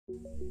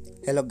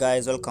Hello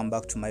guys, welcome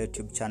back to my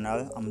YouTube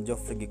channel. I'm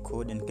Geoffrey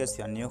Gikud. In case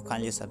you're new,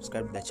 kindly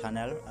subscribe to the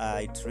channel.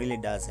 It really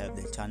does help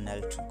the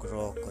channel to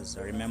grow, because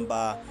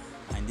remember,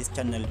 in this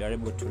channel you're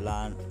able to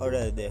learn all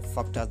the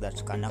factors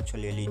that can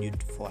actually lead you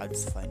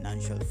towards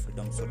financial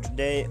freedom. So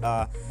today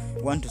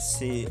we want to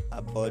see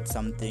about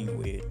something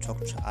we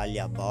talked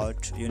earlier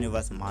about,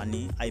 universe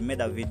money. I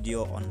made a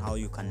video on how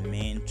you can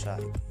mint,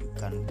 you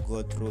can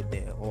go through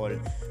the whole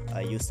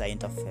user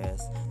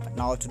interface. But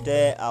now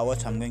today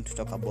what I'm going to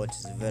talk about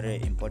is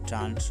very important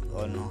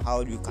on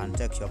how you can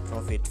take your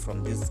profit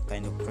from this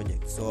kind of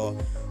project. So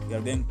we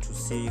are going to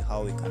see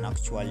how we can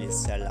actually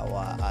sell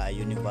our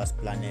universe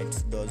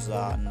planets, those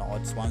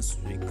nodes. Once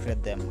we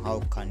create them, how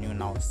can you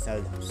now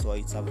sell them? So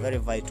it's a very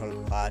vital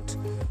part,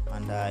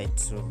 and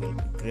it will be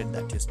great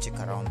that you stick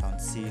around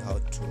and see how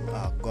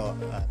to go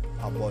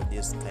about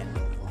this kind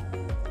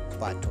of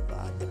part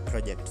of the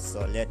project.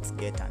 So let's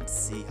get and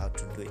see how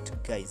to do it,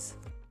 guys.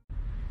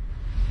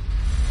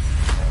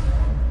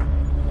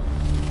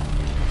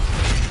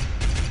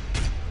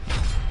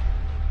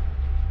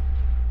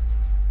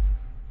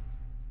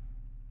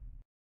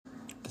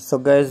 So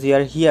guys, we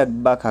are here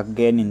back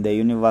again in the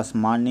Universe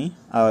Money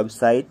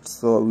website.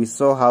 So we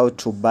saw how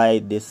to buy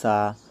these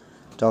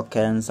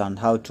tokens and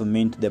how to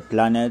mint the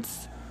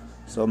planets.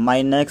 So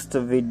my next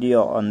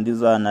video on this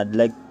one, I'd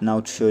like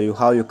now to show you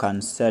how you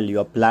can sell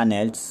your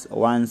planets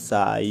once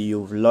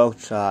you've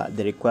locked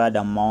the required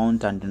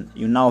amount and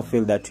you now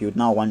feel that you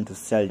now want to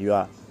sell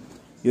your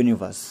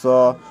universe.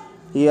 So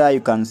here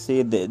you can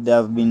see that there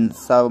have been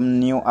some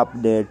new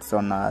updates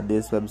on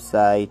this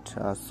website.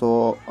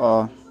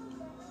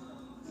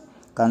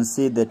 Can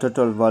see the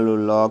total value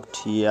locked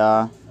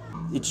here.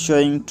 It's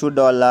showing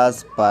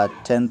 $2 per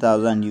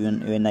 10,000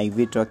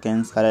 UNIV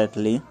tokens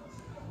currently.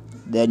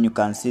 Then you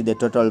can see the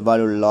total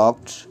value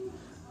locked,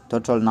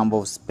 total number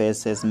of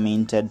spaces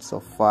minted so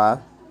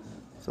far.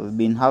 So we've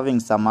been having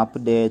some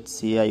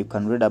updates here. You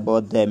can read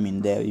about them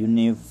in the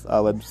Univ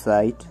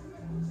website.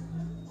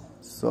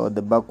 So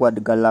the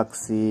backward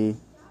galaxy,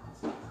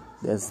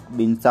 there's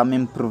been some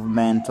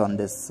improvement on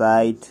the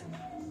site.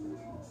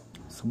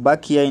 So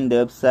back here in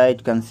the website,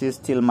 you can see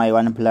still my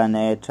one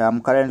planet. I'm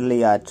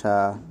currently at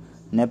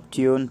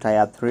Neptune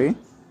tier 3,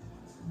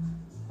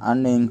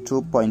 earning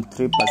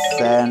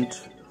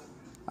 2.3%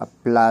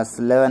 plus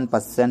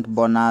 11%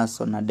 bonus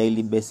on a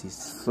daily basis.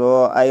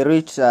 So I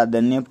reached the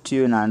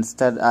Neptune and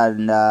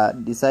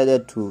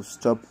decided to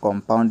stop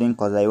compounding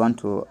because I want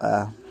to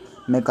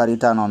make a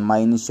return on my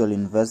initial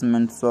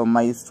investment. So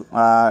my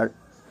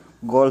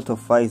goal so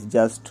far is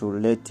just to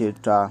let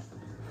it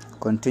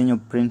continue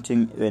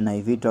printing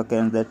NIV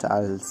tokens that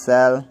I'll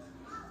sell,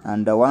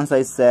 and once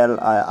I sell,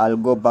 I'll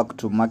go back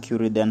to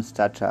Mercury, then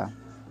start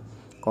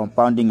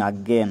compounding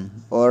again,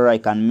 or I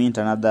can mint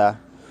another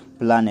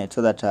planet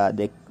so that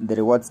the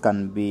rewards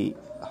can be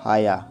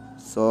higher.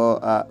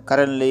 So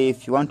currently,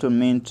 if you want to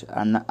mint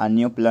a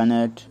new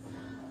planet,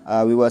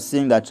 we were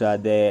seeing that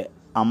the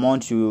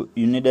amount you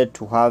needed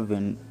to have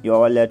in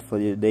your wallet for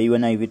the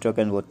UNIV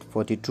token was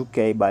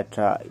 42k, but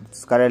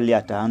it's currently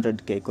at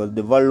 100k because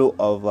the value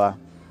of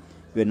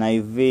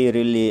UNIV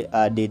really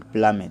did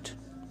plummet.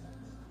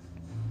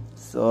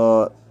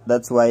 So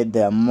that's why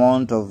the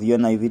amount of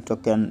UNIV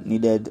token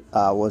needed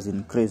was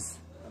increased.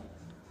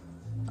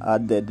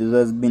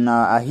 There's been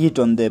a hit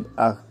on the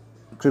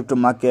crypto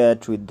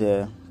market with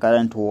the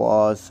current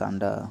wars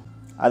and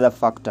other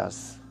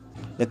factors.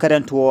 The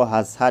current war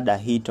has had a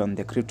hit on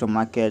the crypto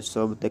market,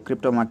 so the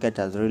crypto market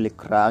has really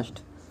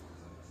crashed.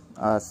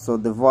 So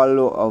the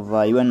value of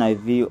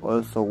UNIV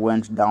also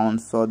went down,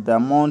 so the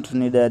amount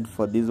needed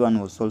for this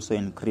one was also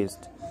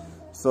increased.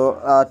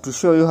 So to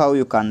show you how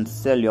you can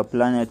sell your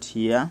planet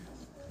here,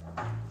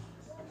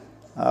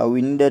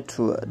 we needed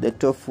the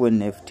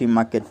Tofunft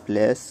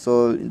marketplace.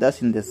 So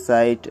that's in the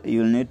site.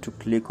 You'll need to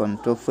click on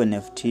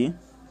Tofunft.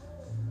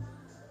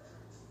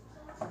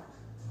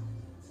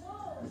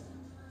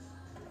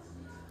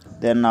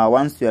 Then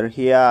once you're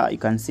here, you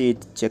can see it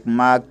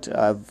checkmarked,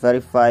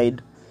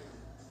 verified,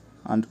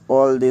 and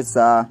all these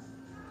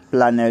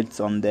planets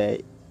on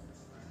the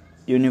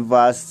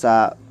universe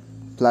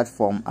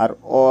platform are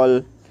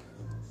all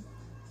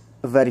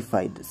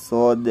verified.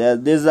 So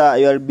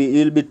you'll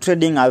be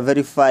trading a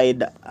verified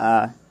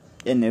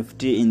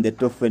NFT in the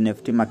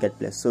Tofunft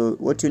marketplace. So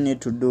what you need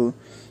to do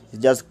is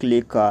just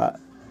click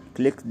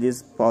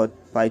this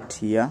part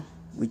here,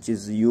 which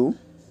is you,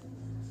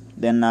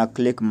 then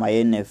click my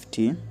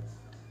NFT,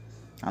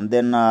 and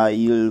then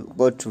you'll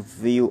go to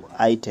view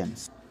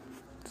items.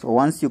 So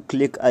once you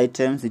click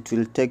items, it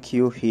will take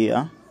you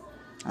here,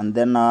 and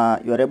then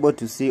you're able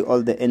to see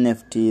all the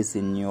NFTs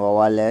in your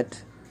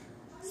wallet.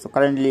 So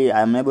currently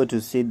I'm able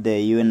to see the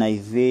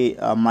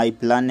UNIV. My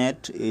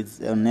planet is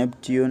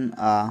Neptune,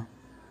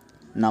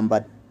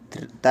 number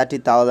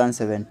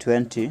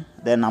 30,720.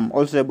 Then I'm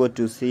also able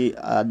to see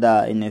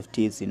other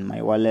NFTs in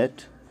my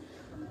wallet.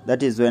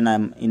 That is when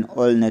I'm in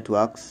all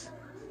networks.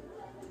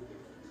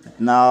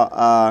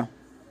 Now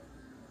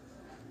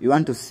you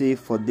want to see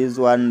for this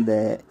one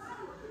the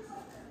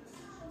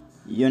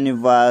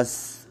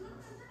universe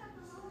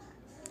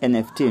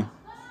NFT.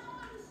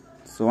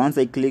 So once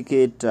I click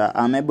it,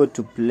 I'm able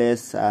to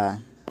place a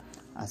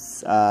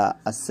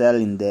sell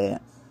in the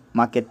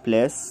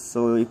marketplace.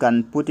 So you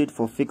can put it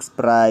for fixed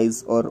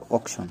price or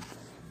auction.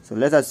 So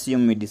let's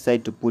assume we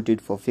decide to put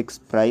it for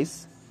fixed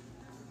price.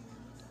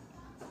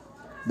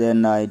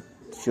 Then it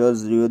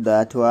shows you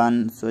that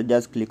one, so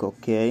just click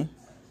OK.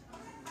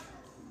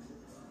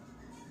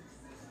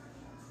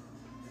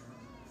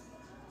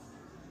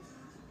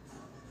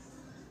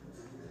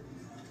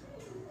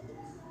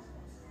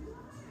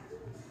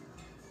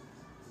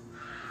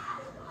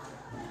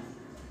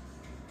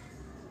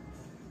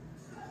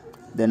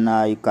 Then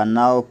you can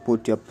now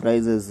put your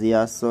prices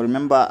here. So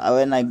remember,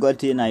 when I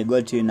got in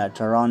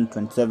at around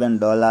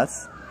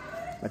 $27,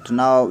 but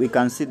now we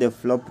can see the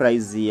floor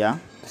price here.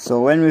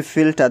 So when we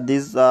filter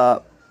this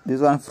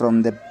one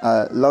from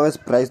the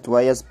lowest price to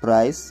highest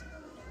price,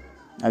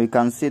 we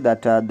can see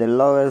that the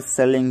lowest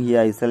selling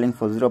here is selling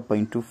for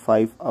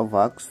 0.25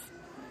 AVAX.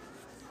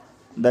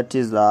 That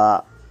is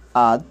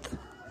Earth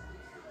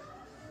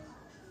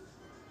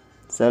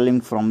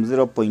selling from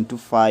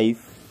 0.25,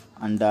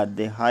 and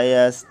the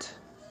highest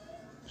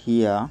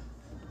here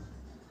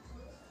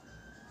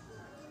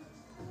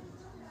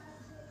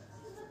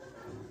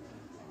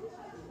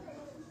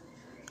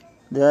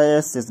the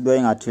highest is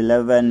going at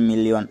 11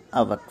 million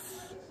AVAX.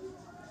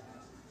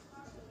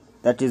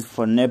 That is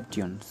for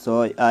Neptune.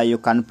 So you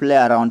can play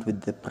around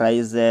with the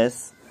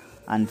prices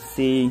and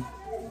see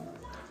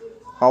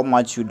how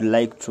much you'd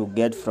like to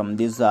get from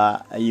this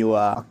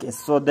okay.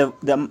 So the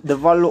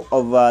value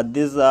of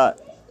these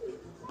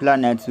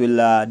planets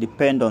will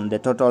depend on the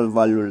total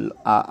value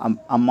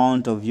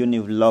amount of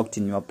UNIV locked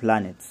in your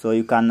planet. So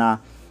you can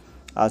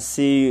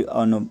see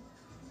on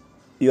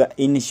your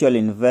initial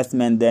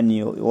investment, then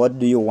what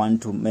do you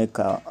want to make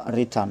a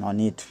return on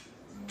it,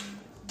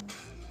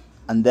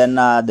 and then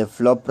the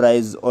floor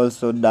price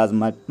also does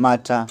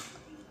matter.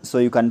 So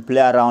you can play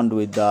around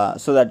with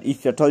so that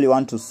if you're told you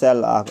want to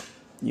sell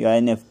your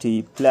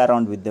NFT, play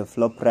around with the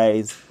floor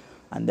price,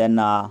 and then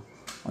on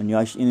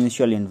your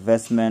initial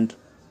investment.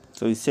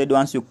 So you said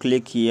once you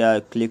click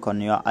here, click on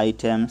your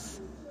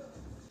items,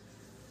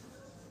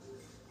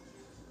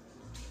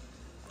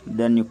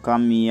 then you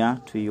come here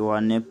to your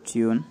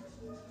Neptune.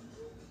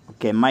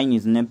 Okay, mine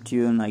is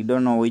Neptune. I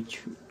don't know which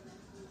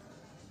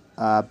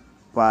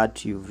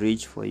part you've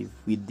reached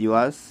with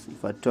yours,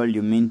 if I told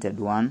you minted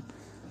one.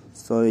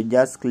 So you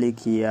just click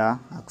here,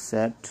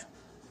 accept,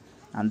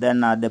 and then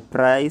the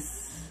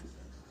price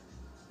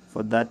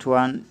for that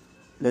one,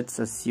 let's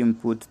assume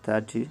put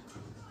 30.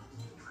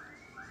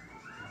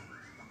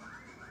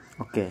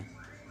 Okay,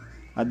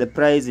 the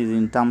price is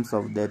in terms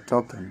of the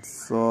tokens.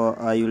 So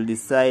you'll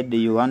decide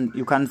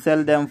you can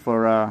sell them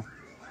for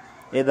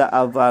either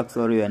AVAX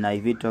or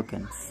UNIV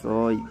tokens.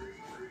 So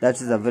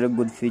that is a very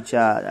good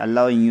feature,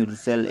 allowing you to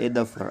sell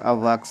either for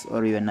AVAX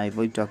or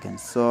UNIV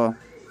tokens. So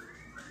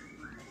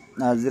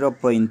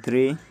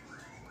 0.3,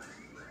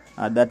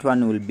 that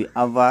one will be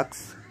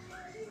AVAX.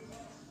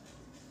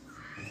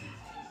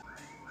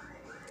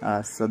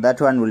 So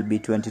that one will be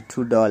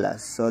 $22.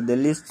 So the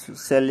least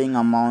selling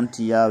amount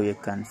here, we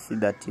can see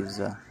that is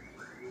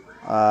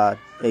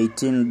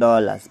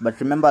 $18. But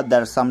remember,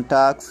 there are some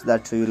tax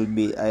that will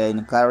be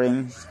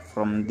incurring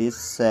from these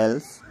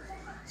sales.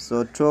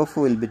 So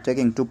Tofu will be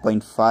taking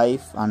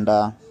 2.5, and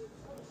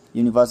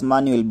Universe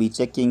Money will be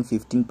taking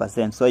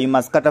 15%. So you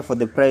must cater for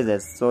the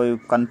prices. So you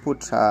can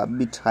put a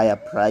bit higher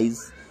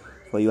price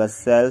for your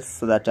sales,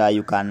 so that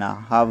you can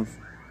have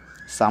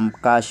some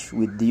cash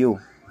with you.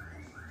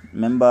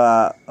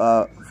 Remember,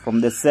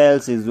 from the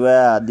sales is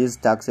where these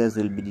taxes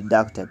will be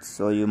deducted,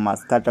 so you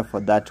must cater for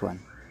that one.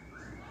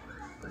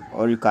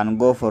 Or you can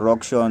go for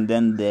auction,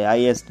 then the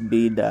highest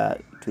bid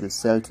it will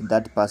sell to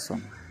that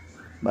person.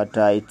 But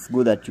it's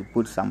good that you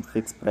put some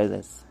fixed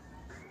prices.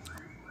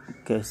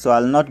 Okay, so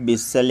I'll not be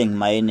selling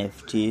my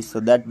NFT,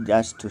 so that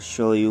just to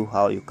show you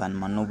how you can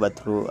maneuver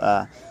through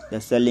the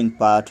selling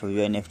part of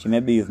your NFT.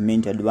 Maybe you've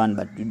minted one,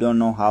 but you don't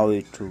know how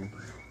to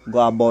go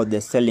about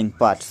the selling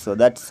part. So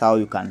that's how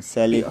you can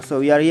sell it. So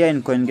we are here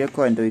in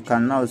CoinGecko, and we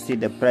can now see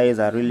the price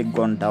are really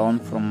gone down.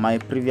 From my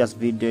previous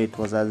video, it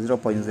was at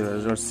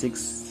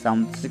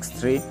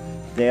 0.00663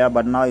 there,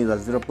 but now it's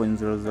at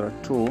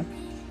 0.002.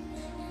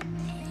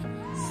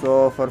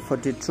 So for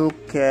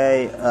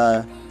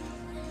 42k,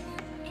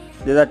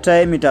 there's a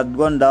time it had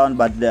gone down,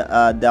 but the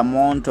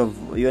amount of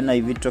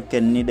UNIV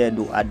token needed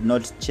had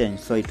not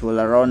changed. So it was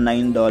around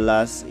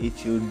 $9.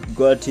 If you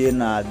got in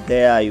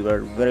there, you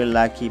were very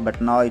lucky. But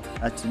now it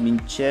has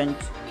been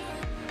changed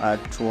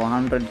to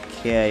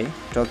 100k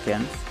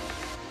tokens,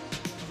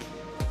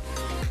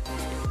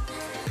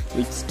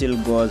 which still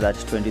goes at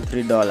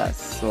 $23.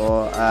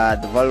 So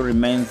the value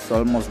remains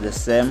almost the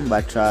same,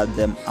 but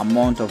the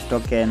amount of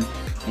token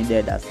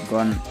needed has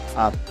gone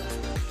up.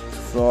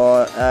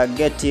 So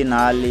get in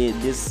early.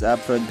 This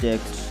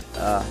project,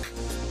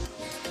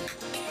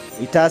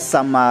 it has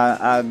some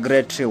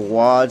great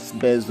rewards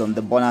based on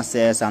the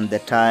bonuses and the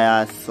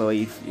tires. So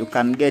if you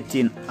can get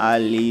in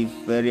early,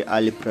 very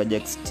early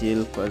project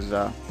still, because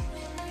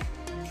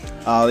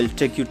I will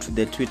take you to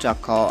the Twitter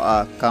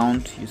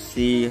account. You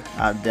see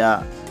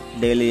their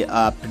daily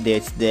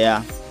updates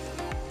there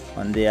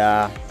on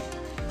their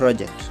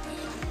project.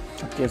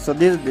 Okay, so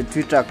this is the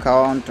Twitter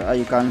account.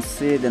 You can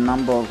see the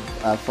number of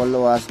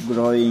followers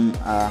growing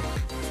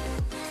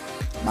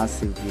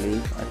massively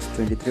at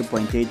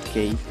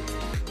 23.8k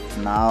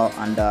now,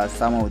 and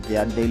some of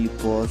their daily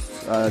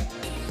posts.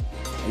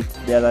 It's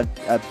there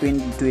a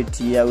pinned tweet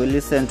here. We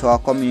listen to our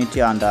community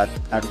and are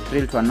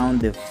thrilled to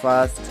announce the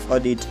first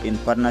audit in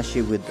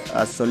partnership with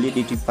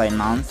Solidity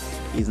Finance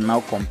is now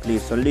complete.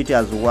 Solidity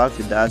has worked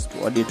with us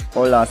to audit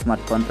all our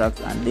smart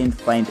contracts and didn't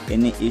find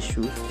any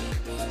issues.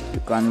 You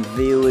can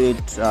view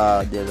it.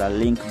 There's a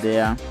link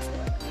there,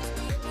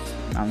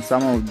 and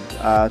some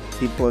of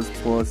people's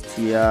posts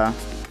here,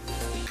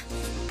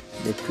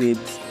 the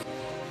tweets.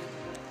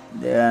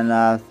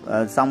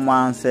 Then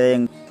someone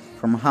saying,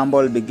 from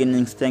humble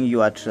beginnings, thank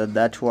you at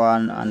that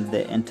one and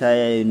the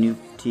entire new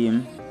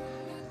team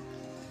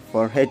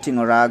for hating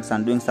rags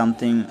and doing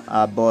something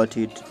about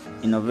it.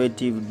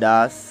 Innovative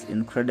does,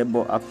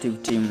 incredible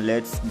active team,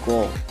 let's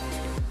go.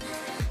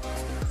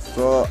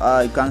 So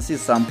you can see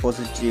some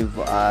positive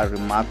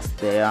remarks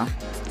there.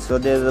 So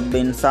there's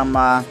been some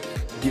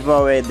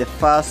giveaway. The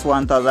first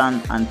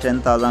 1,000 and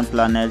 10,000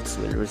 planets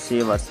will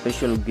receive a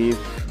special gift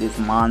this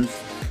month.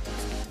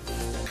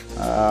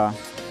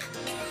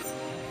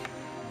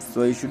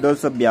 So you should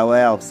also be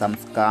aware of some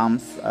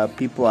scams.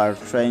 People are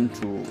trying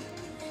to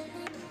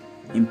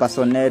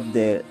impersonate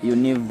the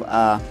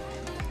Univ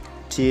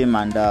team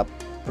and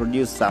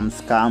produce some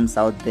scams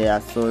out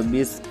there. So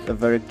be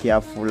very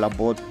careful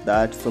about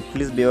that. So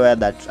please be aware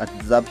that at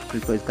Zap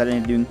Crypto is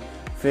currently doing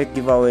fake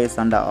giveaways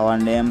under our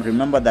name.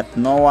 Remember that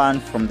no one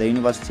from the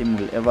Universe team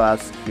will ever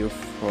ask you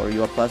for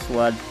your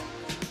password,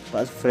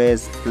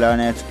 passphrase,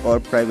 planet,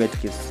 or private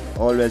keys.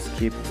 Always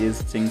keep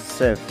these things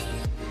safe.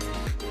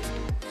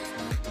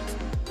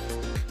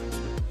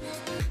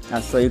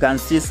 So you can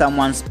see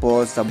someone's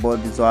post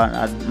about this one.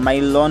 My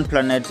lone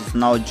planet is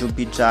now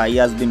Jupiter. He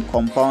has been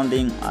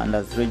compounding and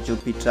has reached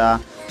Jupiter.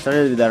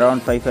 Started with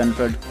around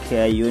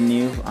 500k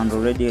Univ and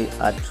already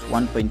at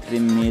 1.3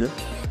 mil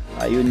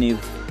Univ.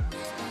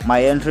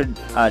 My entry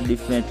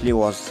definitely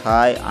was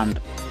high and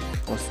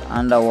was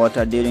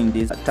underwater during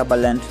these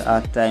turbulent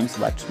times,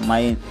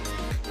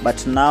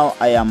 but now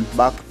I am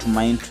back to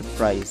my entry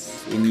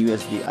price in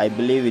USD. I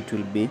believe it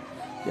will be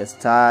the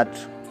start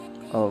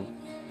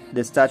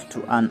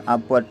to an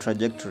upward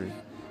trajectory.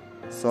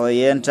 So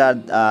he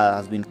entered,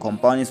 has been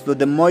compounding. So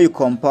the more you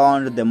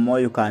compound, the more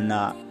you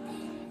can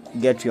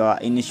get your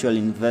initial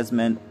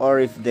investment, or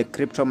if the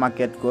crypto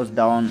market goes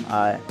down,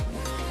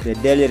 the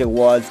daily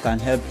rewards can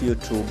help you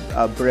to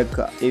break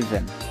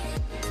even.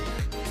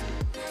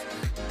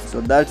 So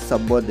that's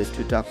about the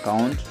Twitter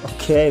account.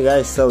 Okay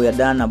guys, so we are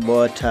done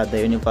about the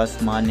Universe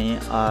Money.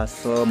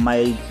 So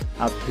my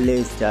play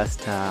is just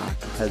to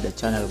help the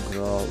channel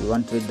grow. We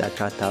want to reach the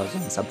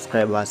 1,000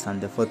 subscribers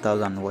and the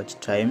 4,000 watch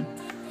time.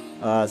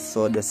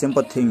 So the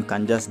simple thing you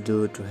can just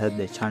do to help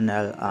the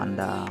channel and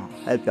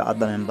help your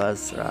other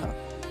members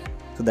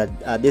so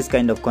that this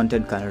kind of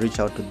content can reach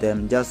out to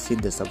them, just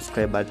hit the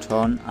subscribe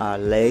button,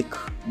 like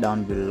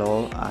down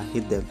below,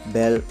 hit the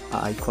bell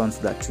icon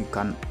so that you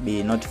can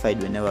be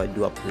notified whenever I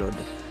do upload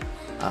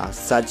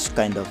such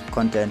kind of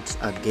content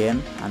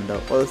again, and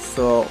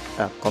also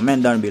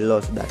comment down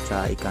below so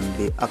that you can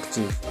be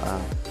active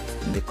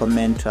in the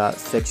comment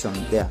section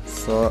there.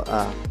 So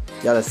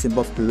just a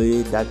simple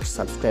play, that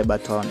subscribe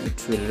button,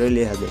 it will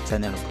really help the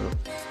channel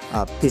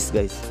grow. Peace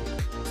guys.